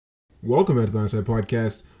Welcome back to the Onside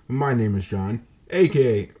Podcast. My name is John,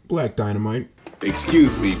 aka Black Dynamite.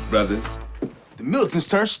 Excuse me, brothers. The Miltons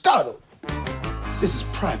turned startled. This is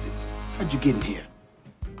private. How'd you get in here?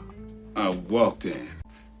 I walked in.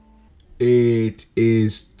 It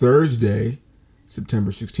is Thursday, September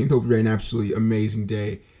 16th. Hope you're having an absolutely amazing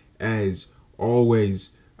day. As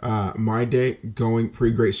always, my day going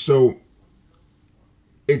pretty great. So,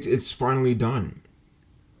 it's finally done.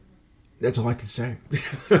 That's all I can say.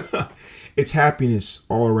 It's happiness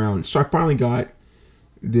all around. So I finally got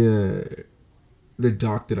the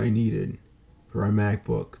dock that I needed for my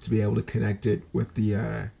MacBook to be able to connect it with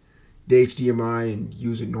the HDMI and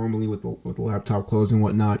use it normally with the laptop closed and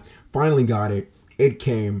whatnot. Finally got it. It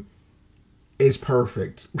came. It's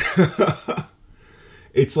perfect.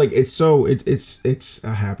 It's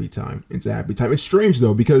a happy time. It's a happy time. It's strange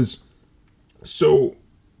though because so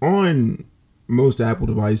on most Apple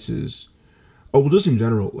devices, just in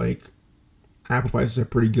general, like Apple devices have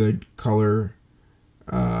pretty good color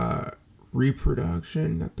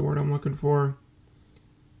reproduction. Not the word I'm looking for.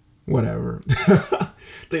 Whatever.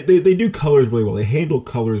 they do colors really well. They handle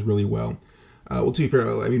colors really well. To be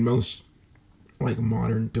fair, I mean most like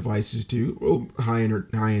modern devices do. Well, high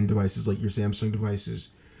end devices like your Samsung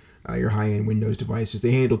devices, your high end Windows devices,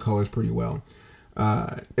 they handle colors pretty well.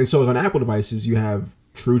 And so on Apple devices, you have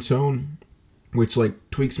True Tone, which like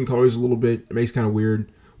tweaks some colors a little bit. It makes it kind of weird.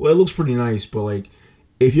 Well, it looks pretty nice, but like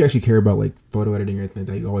if you actually care about like photo editing or anything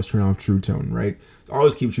like that, you always turn off True Tone, right? I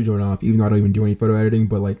always keep True Tone off, even though I don't even do any photo editing.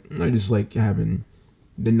 But like I just like having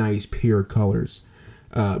the nice pure colors.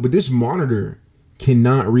 But this monitor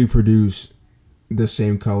cannot reproduce the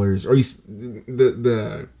same colors or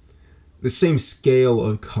the same scale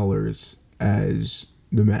of colors as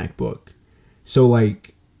the MacBook. So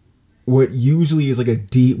like what usually is like a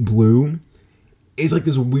deep blue is like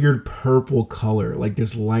this weird purple color, like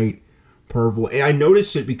this light purple. And I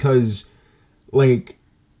noticed it because like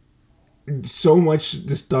so much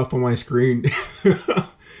the stuff on my screen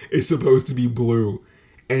is supposed to be blue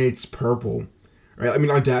and it's purple, right? I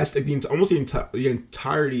mean, Audacity, like the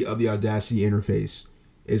entirety of the Audacity interface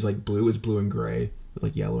is like blue. It's blue and gray with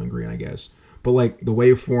like yellow and green, I guess. But like the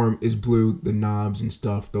waveform is blue, the knobs and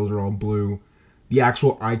stuff, those are all blue. The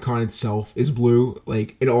actual icon itself is blue,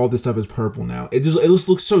 like, and all this stuff is purple now. It just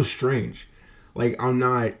looks so strange. Like, I'm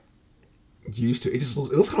not used to it. It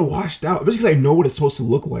looks kind of washed out. Basically, because I know what it's supposed to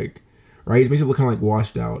look like, right? It's basically looking kind of like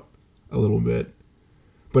washed out a little bit.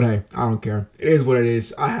 But hey, I don't care. It is what it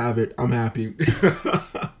is. I have it. I'm happy.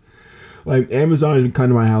 Like, Amazon has been coming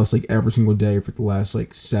to my house, like, every single day for the last,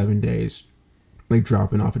 like, 7 days. Like,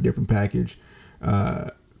 dropping off a different package.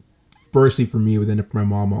 Firstly for me, but then for my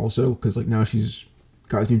mom also, because like now she's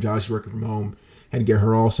got this new job, she's working from home, had to get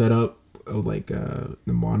her all set up, like the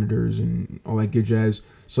monitors and all that good jazz.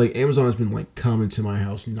 So like Amazon's been like coming to my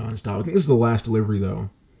house nonstop. I think this is the last delivery though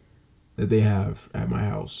that they have at my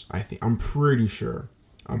house. I'm pretty sure.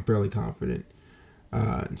 I'm fairly confident.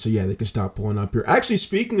 So yeah, they can stop pulling up here. Actually,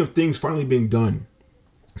 speaking of things finally being done,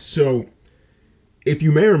 so if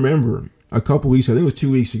you may remember, a couple weeks, I think it was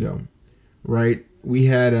 2 weeks ago, right? We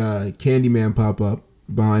had Candyman pop up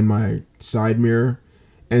behind my side mirror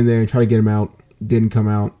and then try to get him out. Didn't come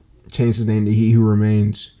out. Changed his name to He Who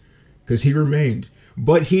Remains because he remained.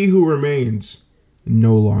 But He Who Remains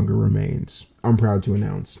no longer remains. I'm proud to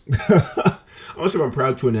announce. I'm not sure if I'm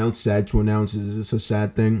proud to announce, sad to announce. Is this a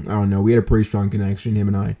sad thing? I don't know. We had a pretty strong connection,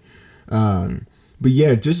 him and I. But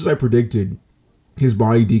yeah, just as I predicted, his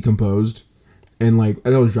body decomposed. And like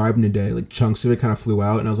as I was driving today, like chunks of it kind of flew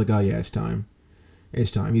out. And I was like, oh yeah, it's time. It's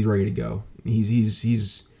time. He's ready to go. He's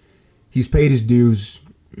paid his dues.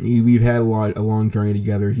 We've had a long journey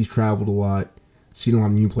together. He's traveled a lot, seen a lot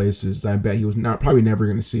of new places. I bet he was probably never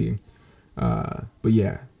going to see. But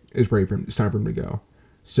yeah, it's ready for him. It's time for him to go.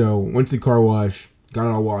 So went to the car wash, got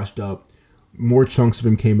it all washed up. More chunks of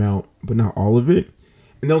him came out, but not all of it.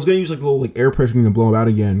 And I was going to use like a little like air pressure thing to blow him out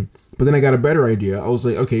again. But then I got a better idea. I was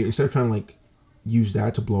like, okay, instead of trying to like use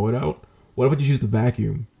that to blow it out, what if I just use the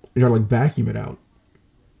vacuum and try to like vacuum it out?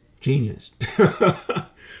 Genius. I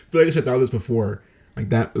feel like I should have thought of this before. Like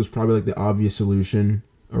that was probably like the obvious solution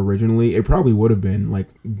originally. It probably would have been like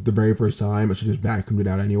the very first time. I should just vacuumed it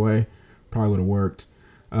out anyway. Probably would have worked.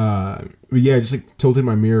 But yeah, just like tilted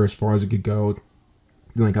my mirror as far as it could go.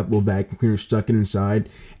 Then like got the little vacuum cleaner, stuck it inside.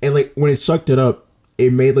 And like when it sucked it up,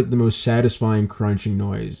 it made like the most satisfying crunching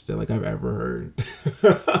noise that like I've ever heard.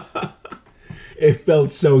 It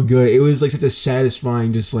felt so good. It was like such a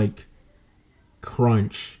satisfying just like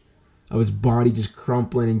crunch of his body just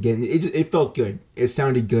crumpling and getting it felt good. It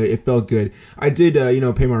sounded good. It felt good. I did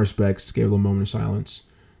pay my respects, gave a little moment of silence,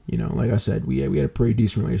 like I said, we had a pretty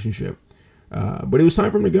decent relationship. But it was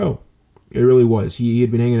time for him to go. It really was. He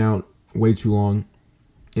had been hanging out way too long.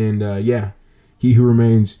 And he who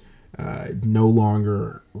remains no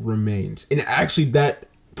longer remains. And actually that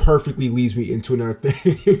perfectly leads me into another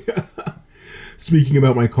thing. Speaking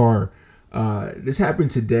about my car, this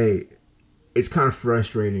happened today. It's kind of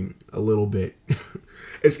frustrating a little bit.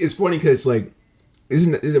 It's funny because like,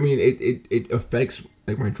 it affects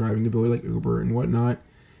like my driving ability, like Uber and whatnot.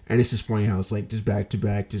 And it's just funny how it's like just back to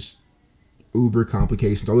back, just Uber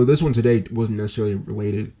complications. Although this one today wasn't necessarily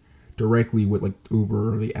related directly with like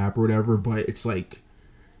Uber or the app or whatever, but it's like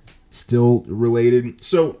still related.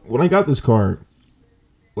 So when I got this car,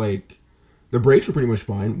 like the brakes were pretty much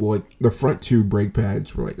fine. Well, like the front two brake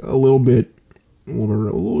pads were like a little bit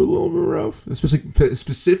rough,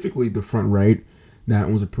 specifically the front right. That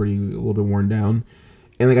one was a little bit worn down,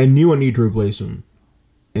 and like I knew I needed to replace them,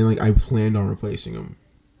 and like I planned on replacing them,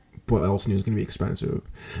 but I also knew it was gonna be expensive.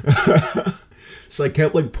 So I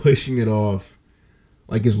kept like pushing it off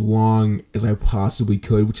like as long as I possibly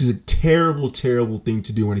could, which is a terrible thing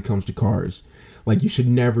to do when it comes to cars. Like you should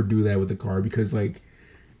never do that with a car because like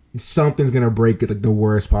something's gonna break at like the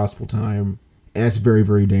worst possible time, and it's very,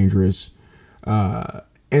 very dangerous.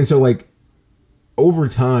 And so like over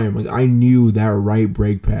time, like I knew that right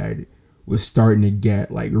brake pad was starting to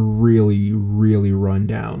get like really, really run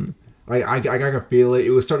down. Like I could feel it.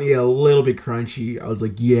 It was starting to get a little bit crunchy. I was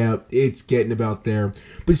like, yeah, it's getting about there,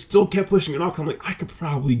 but still kept pushing it off. I'm like, I could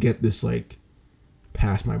probably get this like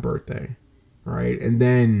past my birthday, right? And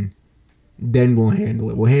then we'll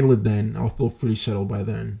handle it. We'll handle it then. I'll feel pretty settled by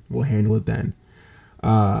then. We'll handle it then.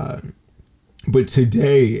 But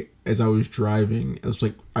today, as I was driving, it was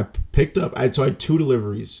like I had two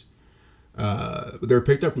deliveries. They were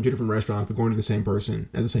picked up from two different restaurants, but going to the same person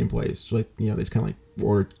at the same place. So like, they just kind of like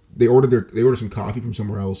ordered some coffee from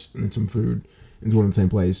somewhere else and then some food and going to the same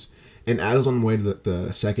place. And as I was on the way to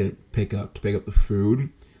the second pickup to pick up the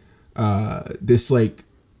food, this like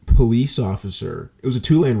police officer, it was a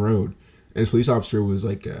 2-lane road, and this police officer was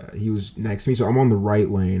like, he was next to me. So I'm on the right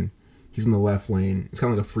lane. He's in the left lane. It's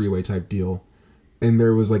kind of like a freeway type deal. And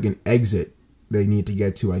there was like an exit they need to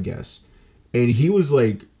get to, I guess. And he was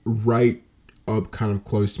like right up kind of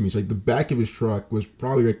close to me. So like the back of his truck was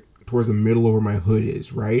probably like towards the middle of where my hood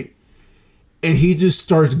is, right? And he just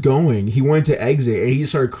starts going. He went to exit and he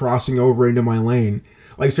just started crossing over into my lane.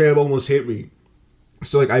 Like straight up almost hit me.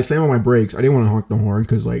 So like I slammed on my brakes. I didn't want to honk the horn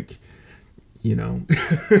because like,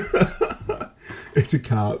 it's a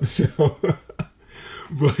cop. So,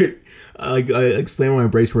 but I slammed on my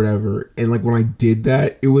brakes or whatever. And like when I did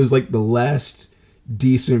that, it was like the last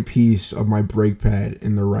decent piece of my brake pad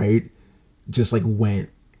in the right just like went.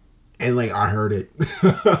 And like I heard it.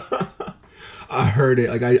 I heard it.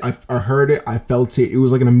 Like I heard it. I felt it. It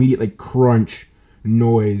was like an immediate like crunch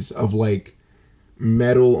noise of like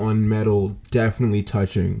metal on metal definitely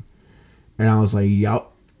touching. And I was like,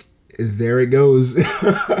 yup, there it goes.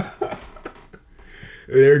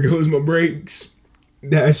 There goes my brakes.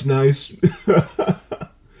 That's nice.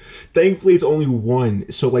 Thankfully, it's only one.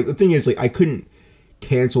 So, like, the thing is, like, I couldn't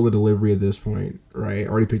cancel the delivery at this point, right? I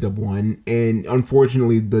already picked up one. And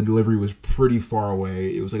unfortunately, the delivery was pretty far away.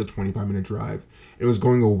 It was like a 25-minute drive. It was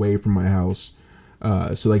going away from my house.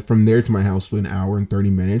 So, like, from there to my house was an hour and 30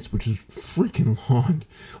 minutes, which is freaking long.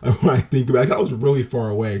 Like, when I think about it, that was really far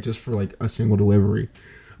away just for, like, a single delivery.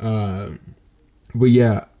 But,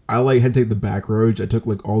 yeah. I like had to take the back roads. I took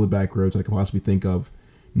like all the back roads I could possibly think of.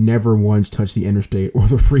 Never once touched the interstate or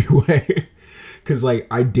the freeway. Cause like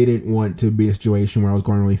I didn't want to be in a situation where I was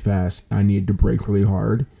going really fast. I needed to brake really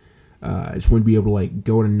hard. I just wanted to be able to like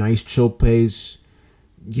go at a nice chill pace,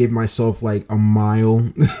 give myself like a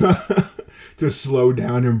mile to slow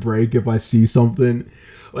down and brake if I see something.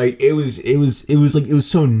 Like it was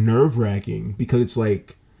so nerve-wracking because it's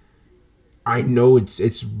like I know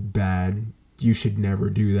it's bad. You should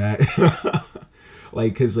never do that.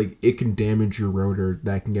 Like, cause like it can damage your rotor.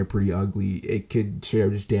 That can get pretty ugly. It could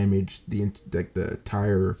just damage the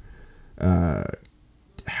tire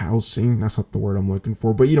housing. That's not the word I'm looking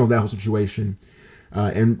for, but that whole situation.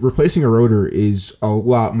 And replacing a rotor is a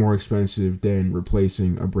lot more expensive than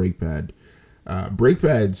replacing a brake pad. Brake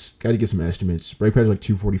pads, got to get some estimates. Brake pads are like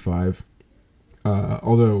 $245.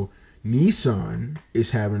 Although Nissan is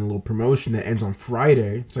having a little promotion that ends on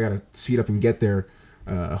Friday, so I gotta speed up and get there.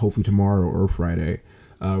 Hopefully tomorrow or Friday.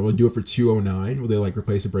 We'll do it for $209, where they like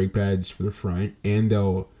replace the brake pads for the front and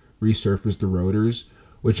they'll resurface the rotors,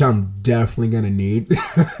 which I'm definitely gonna need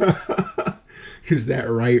because that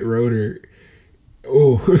right rotor,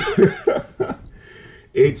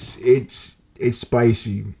 it's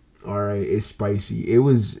spicy. All right? It's spicy. It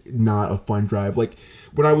was not a fun drive. Like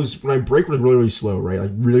when I brake really, really slow, right?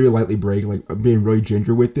 Like really, really lightly brake, like I'm being really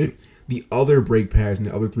ginger with it. The other brake pads and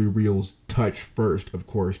the other three wheels touch first, of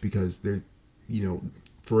course, because they're,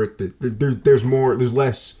 for it, there's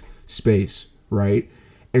less space, right?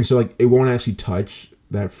 And so like it won't actually touch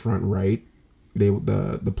that front right.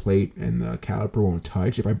 The plate and the caliper won't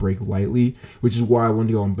touch if I brake lightly, which is why I want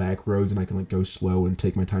to go on back roads and I can like go slow and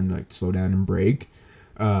take my time to like slow down and brake.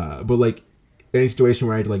 But like any situation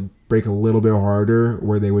where I had to like brake a little bit harder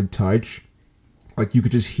where they would touch, like you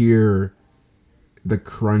could just hear the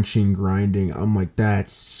crunching, grinding. I'm like,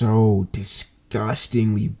 that's so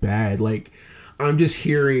disgustingly bad. Like I'm just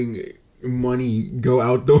hearing money go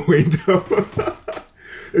out the window.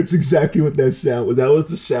 It's exactly what that sound was. That was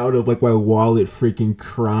the sound of like my wallet freaking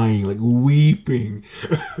crying, like weeping.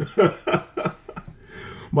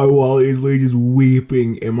 My wallet is literally just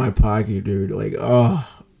weeping in my pocket, dude. Like,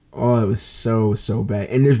 oh, it was so bad.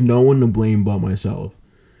 And there's no one to blame but myself,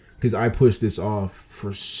 because I pushed this off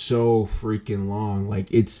for so freaking long.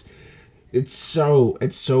 Like it's so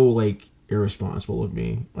like irresponsible of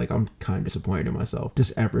me. Like I'm kind of disappointed in myself,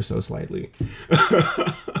 just ever so slightly.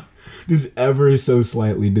 Just ever so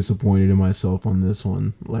slightly disappointed in myself on this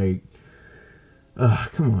one. Like,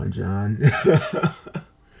 come on, John.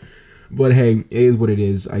 But hey, it is what it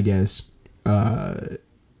is, I guess.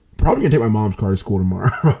 Probably gonna take my mom's car to school tomorrow.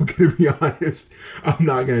 I'm gonna be honest. I'm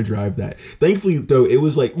not gonna drive that. Thankfully, though, it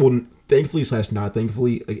was like, well, thankfully / not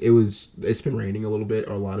thankfully, like it's been raining a little bit,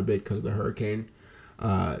 or a lot of bit, because of the hurricane.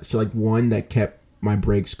 So like one that kept my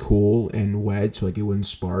brakes cool and wet, so like it wouldn't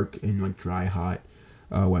spark in like dry, hot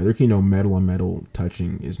weather. Metal on metal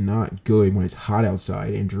touching is not good when it's hot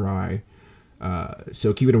outside and dry.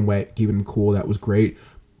 So keeping them wet, keeping them cool, that was great.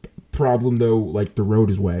 Problem though, like the road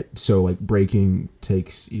is wet, so like braking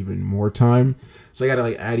takes even more time. So I gotta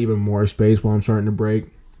like add even more space while I'm starting to brake.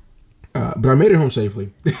 But I made it home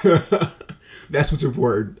safely. That's what's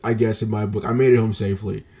important, I guess, in my book. I made it home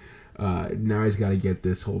safely. Now I just gotta get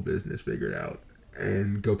this whole business figured out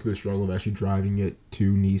and go through the struggle of actually driving it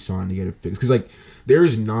to Nissan to get it fixed. Because like there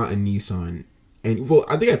is not a Nissan, and well,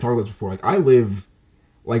 I think I've talked about this before. Like I live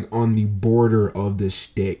like on the border of the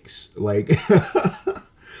sticks. Like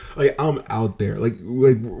like I'm out there. Like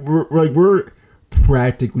we're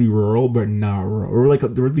practically rural, but not rural. We're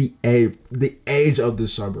the edge of the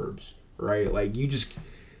suburbs, right? Like you just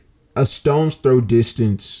a stone's throw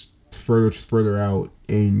distance further out,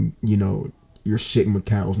 and you're sitting with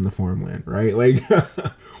cows in the farmland, right? Like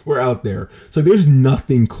we're out there. So there's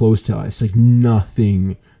nothing close to us. Like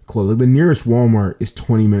nothing close. Like the nearest Walmart is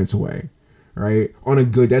 20 minutes away, right?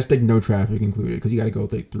 That's like no traffic included, because you got to go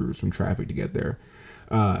through some traffic to get there.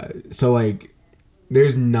 So like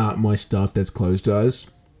there's not much stuff that's close to us.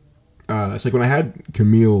 It's like when I had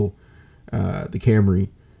Camille, the Camry,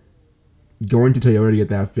 going to Toyota to get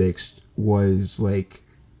that fixed was like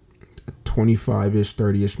 25-ish,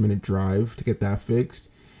 30-ish minute drive to get that fixed.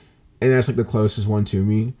 And that's like the closest one to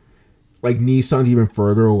me. Like Nissan's even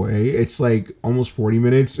further away. It's like almost 40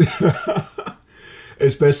 minutes.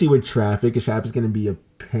 Especially with traffic. If traffic's going to be a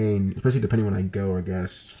pain, especially depending when I go, I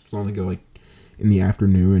guess. As long as I go like in the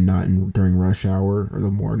afternoon and not during rush hour or the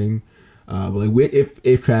morning. But like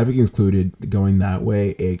if traffic is included going that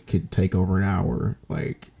way, it could take over an hour.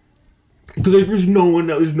 Like, because there's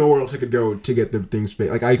nowhere else I could go to get the things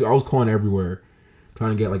fixed. Like I was calling everywhere,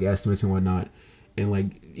 trying to get like estimates and whatnot, and like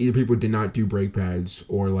either people did not do brake pads,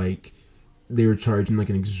 or like they were charging like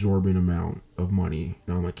an exorbitant amount of money.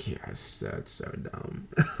 And I'm like, yes, that's so dumb.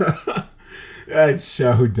 That's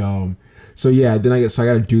so dumb. So yeah, then I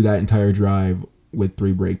got to do that entire drive with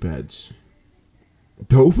 3 brake pads.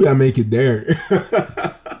 Hopefully I make it there.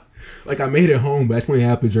 Like I made it home, but that's only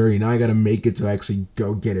half the journey. Now I got to make it to actually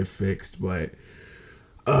go get it fixed. But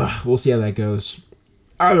we'll see how that goes.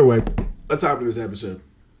 Either way, let's hop into this episode.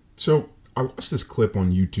 So I watched this clip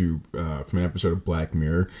on YouTube from an episode of Black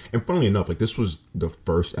Mirror. And funnily enough, like this was the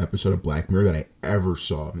first episode of Black Mirror that I ever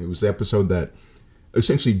saw. It was the episode that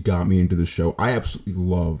essentially got me into the show. I absolutely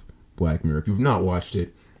love Black Mirror. If you've not watched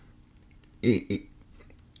it,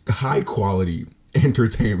 high quality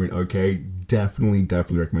entertainment, okay? Definitely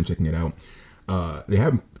recommend checking it out. They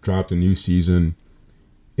haven't dropped a new season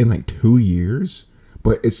in like 2 years,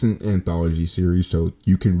 but it's an anthology series, so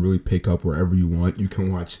you can really pick up wherever you want. You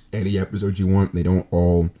can watch any episode you want. They don't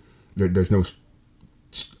all... There's no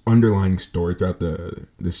underlying story throughout the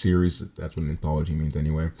series. That's what an anthology means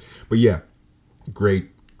anyway. But yeah, great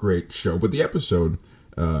show. But the episode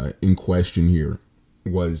in question here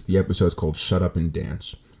was the episode's called Shut Up and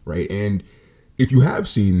Dance, right? And if you have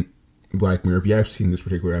seen Black Mirror, if you have seen this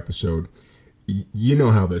particular episode, You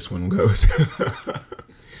know how this one goes.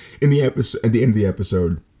 In the episode, at the end of the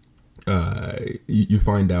episode, you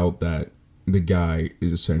find out that the guy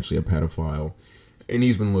is essentially a pedophile, and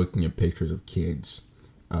he's been looking at pictures of kids,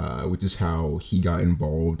 which is how he got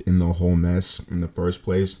involved in the whole mess in the first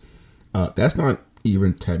place. That's not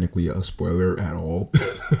even technically a spoiler at all,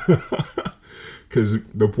 because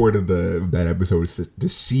the point of that episode is to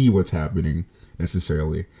see what's happening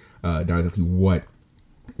necessarily, not exactly what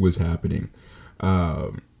was happening.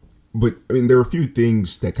 But I mean, there are a few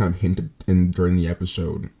things that kind of hinted during the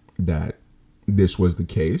episode that this was the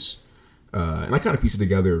case, and I kind of pieced it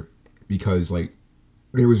together because like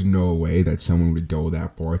there was no way that someone would go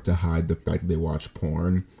that far to hide the fact that they watch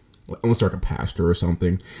porn, unless they're like a pastor or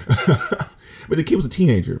something. But the kid was a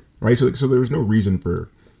teenager, right? So there was no reason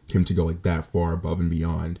for him to go like that far above and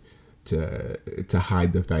beyond to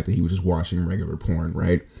hide the fact that he was just watching regular porn,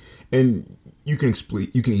 right? And you can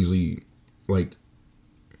easily like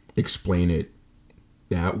explain it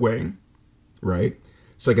that way, right?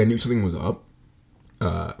 It's like I knew something was up.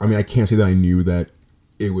 I mean, I can't say that I knew that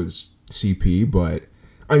it was CP, but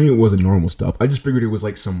I knew it wasn't normal stuff. I just figured it was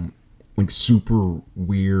like some like super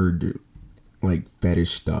weird like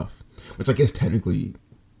fetish stuff, which I guess technically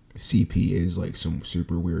CP is like some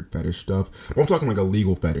super weird fetish stuff. But I'm talking like a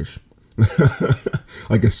legal fetish.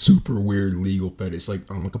 Like a super weird legal fetish, like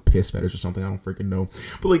I don't know, like a piss fetish or something. I don't freaking know.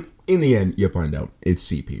 But like in the end, you find out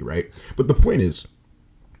it's CP, right? But the point is,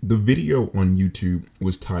 the video on YouTube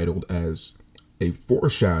was titled as a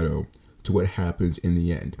foreshadow to what happens in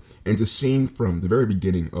the end, and it's a scene from the very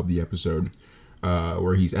beginning of the episode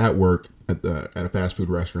where he's at work at a fast food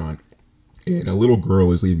restaurant, and a little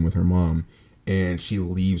girl is leaving with her mom, and she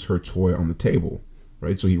leaves her toy on the table,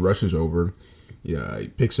 right? So he rushes over, he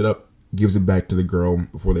picks it up, gives it back to the girl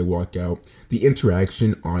before they walk out. The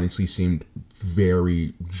interaction honestly seemed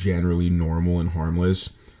very generally normal and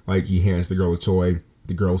harmless. Like he hands the girl a toy,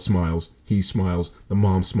 the girl smiles, he smiles, the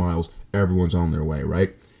mom smiles, everyone's on their way,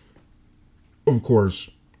 right? Of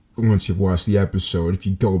course, once you've watched the episode, if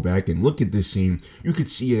you go back and look at this scene, you could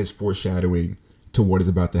see it as foreshadowing to what is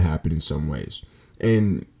about to happen in some ways.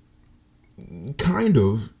 And kind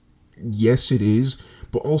of, yes it is,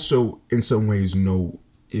 but also in some ways, no,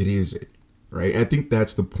 it isn't, right? I think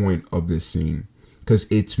that's the point of this scene, because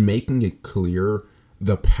it's making it clear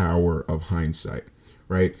the power of hindsight,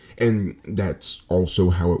 right? And that's also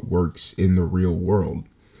how it works in the real world.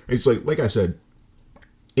 It's like I said,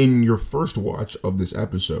 in your first watch of this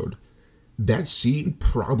episode, that scene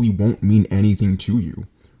probably won't mean anything to you,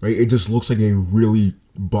 right? It just looks like a really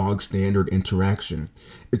bog standard interaction.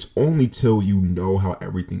 It's only till you know how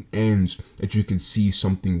everything ends that you can see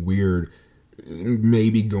something weird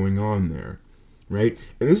maybe going on there, right?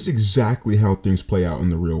 And this is exactly how things play out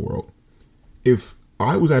in the real world. If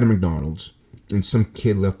I was at a McDonald's and some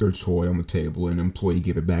kid left their toy on the table and an employee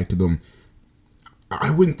gave it back to them,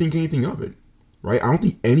 I wouldn't think anything of it, right? I don't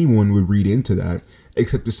think anyone would read into that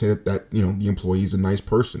except to say that you know, the employee is a nice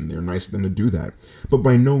person. They're nice of them to do that. But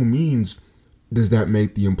by no means does that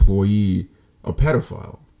make the employee a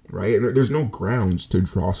pedophile, right? And there's no grounds to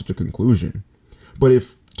draw such a conclusion. But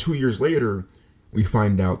if 2 years later we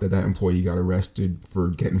find out that employee got arrested for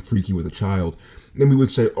getting freaky with a child, then we would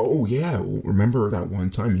say, oh yeah, well, remember that one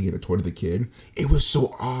time you gave a toy to the kid? It was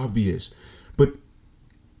so obvious. But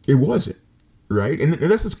it wasn't, right? And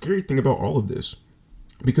that's the scary thing about all of this.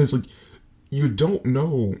 Because like, you don't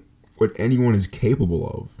know what anyone is capable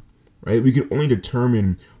of, right? We can only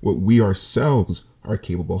determine what we ourselves are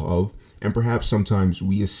capable of, and perhaps sometimes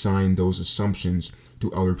we assign those assumptions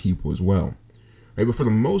to other people as well, right? But for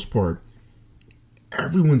the most part,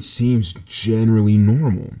 everyone seems generally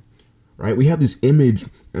normal, right? We have this image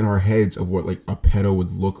in our heads of what like a pedo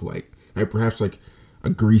would look like, right? Perhaps like a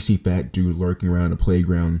greasy fat dude lurking around a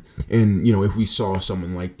playground. And, you know, if we saw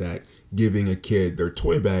someone like that giving a kid their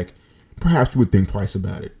toy back, perhaps we would think twice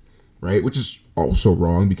about it, right? Which is also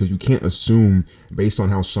wrong, because you can't assume based on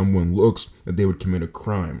how someone looks that they would commit a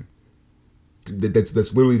crime.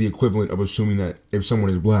 That's literally the equivalent of assuming that if someone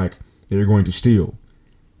is black, they're going to steal.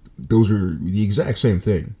 Those are the exact same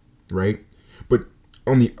thing, right? But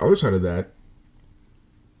on the other side of that,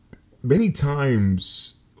 many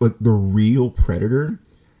times, like, the real predator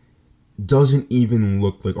doesn't even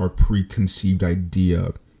look like our preconceived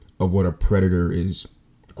idea of what a predator is,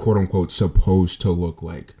 quote unquote, supposed to look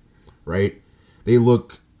like, right? They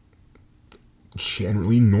look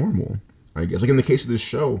generally normal, I guess. Like in the case of this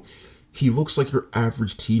show, he looks like your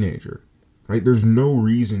average teenager, right? There's no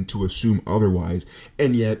reason to assume otherwise,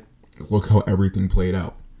 and yet look how everything played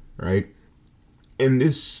out, right? And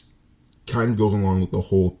this kind of goes along with the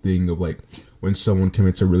whole thing of like when someone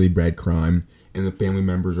commits a really bad crime, and the family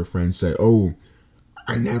members or friends say, oh,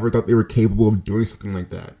 I never thought they were capable of doing something like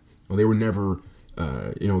that. Or they were never,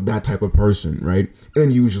 that type of person, right? And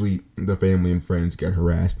then usually the family and friends get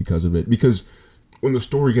harassed because of it. Because when the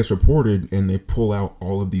story gets reported and they pull out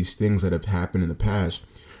all of these things that have happened in the past,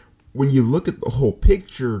 when you look at the whole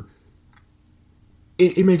picture,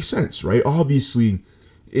 it makes sense, right? Obviously,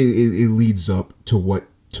 it leads up to what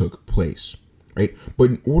took place, right? But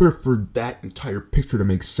in order for that entire picture to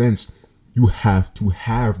make sense, you have to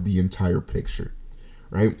have the entire picture,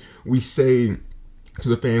 right? We say to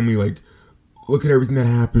the family, like, look at everything that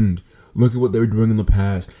happened. Look at what they were doing in the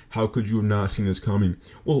past. How could you have not seen this coming?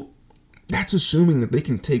 Well, that's assuming that they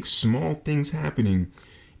can take small things happening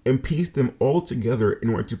and piece them all together in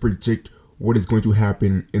order to predict what is going to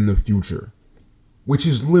happen in the future, which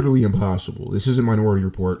is literally impossible. This isn't Minority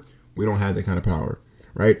Report. We don't have that kind of power,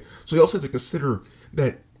 right? So you also have to consider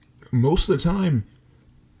that most of the time,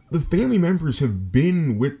 the family members have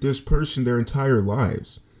been with this person their entire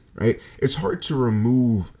lives, right? It's hard to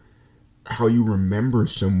remove how you remember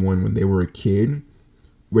someone when they were a kid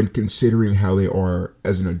when considering how they are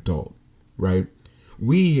as an adult, right?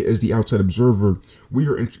 We, as the outside observer, we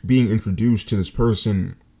are being introduced to this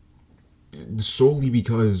person solely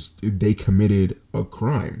because they committed a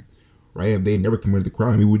crime, right? If they had never committed the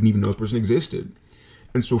crime, we wouldn't even know this person existed.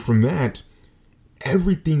 And so from that,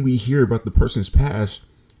 everything we hear about the person's past,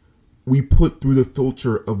 we put through the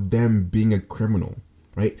filter of them being a criminal,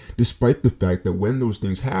 right? Despite the fact that when those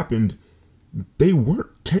things happened, they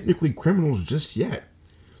weren't technically criminals just yet.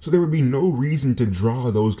 So there would be no reason to draw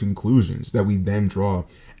those conclusions that we then draw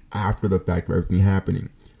after the fact of everything happening.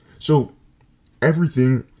 So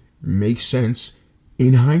everything makes sense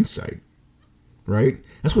in hindsight, right?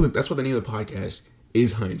 That's what the name of the podcast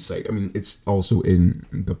is, Hindsight. I mean, it's also in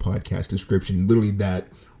the podcast description. Literally that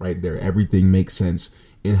right there. Everything makes sense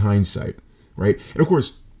in hindsight, right? And of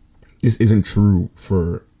course, this isn't true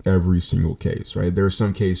for every single case, right? There are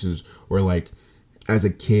some cases where, like, as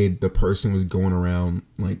a kid, the person was going around,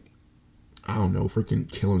 like, I don't know, freaking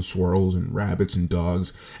killing squirrels and rabbits and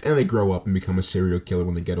dogs, and they grow up and become a serial killer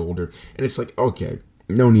when they get older. And it's like, okay,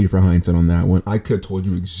 no need for hindsight on that one. I could have told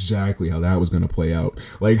you exactly how that was going to play out.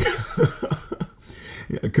 Like,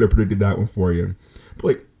 I could have predicted that one for you. But,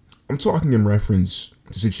 like, I'm talking in reference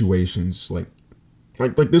to situations like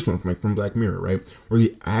this one from Black Mirror, right? Where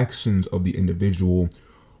the actions of the individual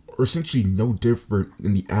are essentially no different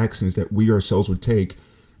than the actions that we ourselves would take.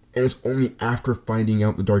 And it's only after finding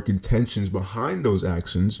out the dark intentions behind those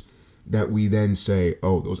actions that we then say,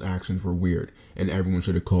 oh, those actions were weird and everyone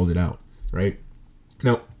should have called it out, right?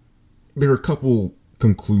 Now, there are a couple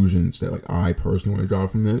conclusions that, like, I personally want to draw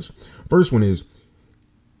from this. First one is,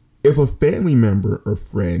 if a family member or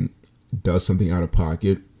friend does something out of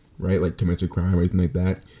pocket, right, like commits a crime or anything like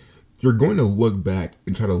that, you're going to look back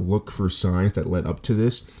and try to look for signs that led up to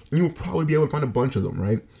this, and you'll probably be able to find a bunch of them,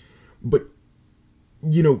 right? But,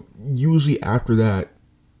 usually after that,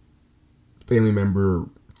 family member,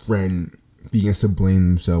 friend begins to blame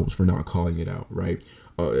themselves for not calling it out, right?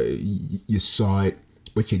 You saw it,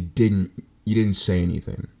 but you didn't say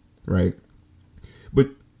anything, right? But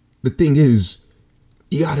the thing is,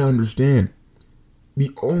 you gotta understand, the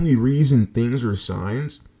only reason things are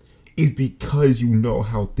signs is because you know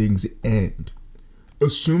how things end.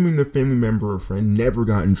 Assuming the family member or friend never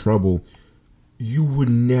got in trouble, you would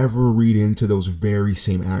never read into those very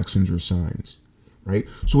same actions or signs, right?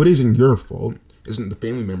 So it isn't your fault. It isn't the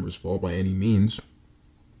family member's fault by any means.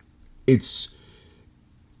 It's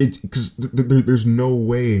because there's no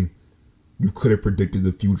way you could have predicted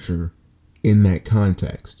the future in that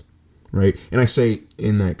context, right? And I say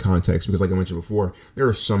in that context because, like I mentioned before, there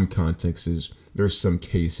are some contexts, there's some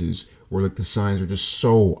cases where, like, the signs are just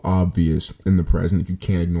so obvious in the present that you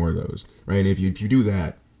can't ignore those, right? And if you do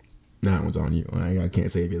that one's on you. I can't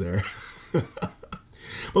save you there.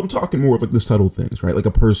 But I'm talking more of, like, the subtle things, right? Like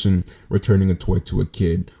a person returning a toy to a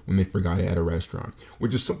kid when they forgot it at a restaurant,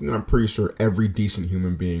 which is something that I'm pretty sure every decent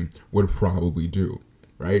human being would probably do,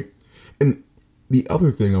 right? And the other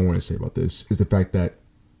thing I want to say about this is the fact that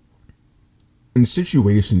in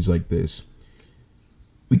situations like this,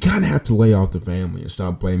 we kind of have to lay off the family and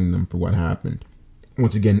stop blaming them for what happened.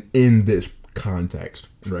 Once again, in this context,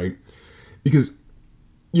 right? Because,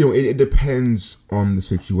 it depends on the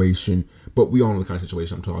situation, but we all know the kind of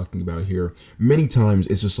situation I'm talking about here. Many times,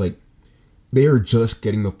 it's just like, they are just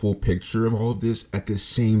getting the full picture of all of this at the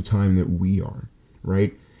same time that we are,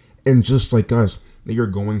 right? And just like us, they are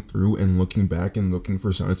going through and looking back and looking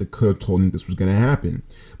for signs that could have told them this was going to happen.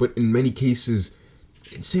 But in many cases,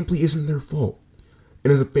 it simply isn't their fault.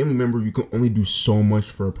 And as a family member, you can only do so much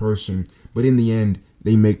for a person, but in the end,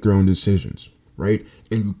 they make their own decisions, right?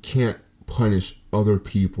 And you can't punish other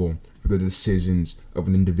people for the decisions of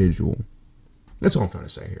an individual. That's all I'm trying to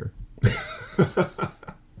say here.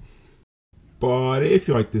 But if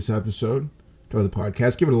you like this episode, enjoy the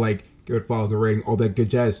podcast, give it a like, give it a follow, the rating, all that good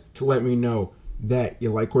jazz to let me know that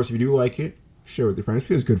you like. Of course, if you do like it, share it with your friends,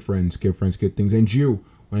 because good friends give friends good things, and you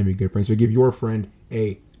want to be good friends, so give your friend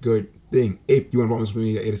a good thing. If you want to follow us with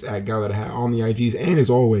me, it is at GuyWithout a Hat on the IGs, and as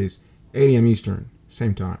always, 8 a.m. Eastern,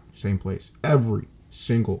 same time, same place, every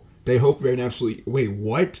single day. Hope you're an absolutely... Wait,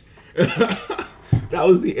 what? That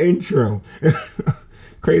was the intro.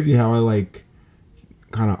 Crazy how I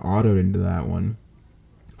kind of autoed into that one.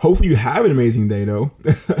 Hopefully you have an amazing day though.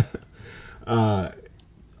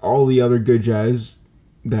 All the other good jazz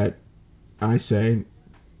that I say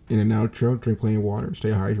in an outro: drink plenty of water, stay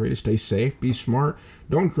hydrated, stay safe, be smart,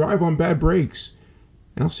 don't drive on bad brakes,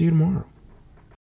 and I'll see you tomorrow.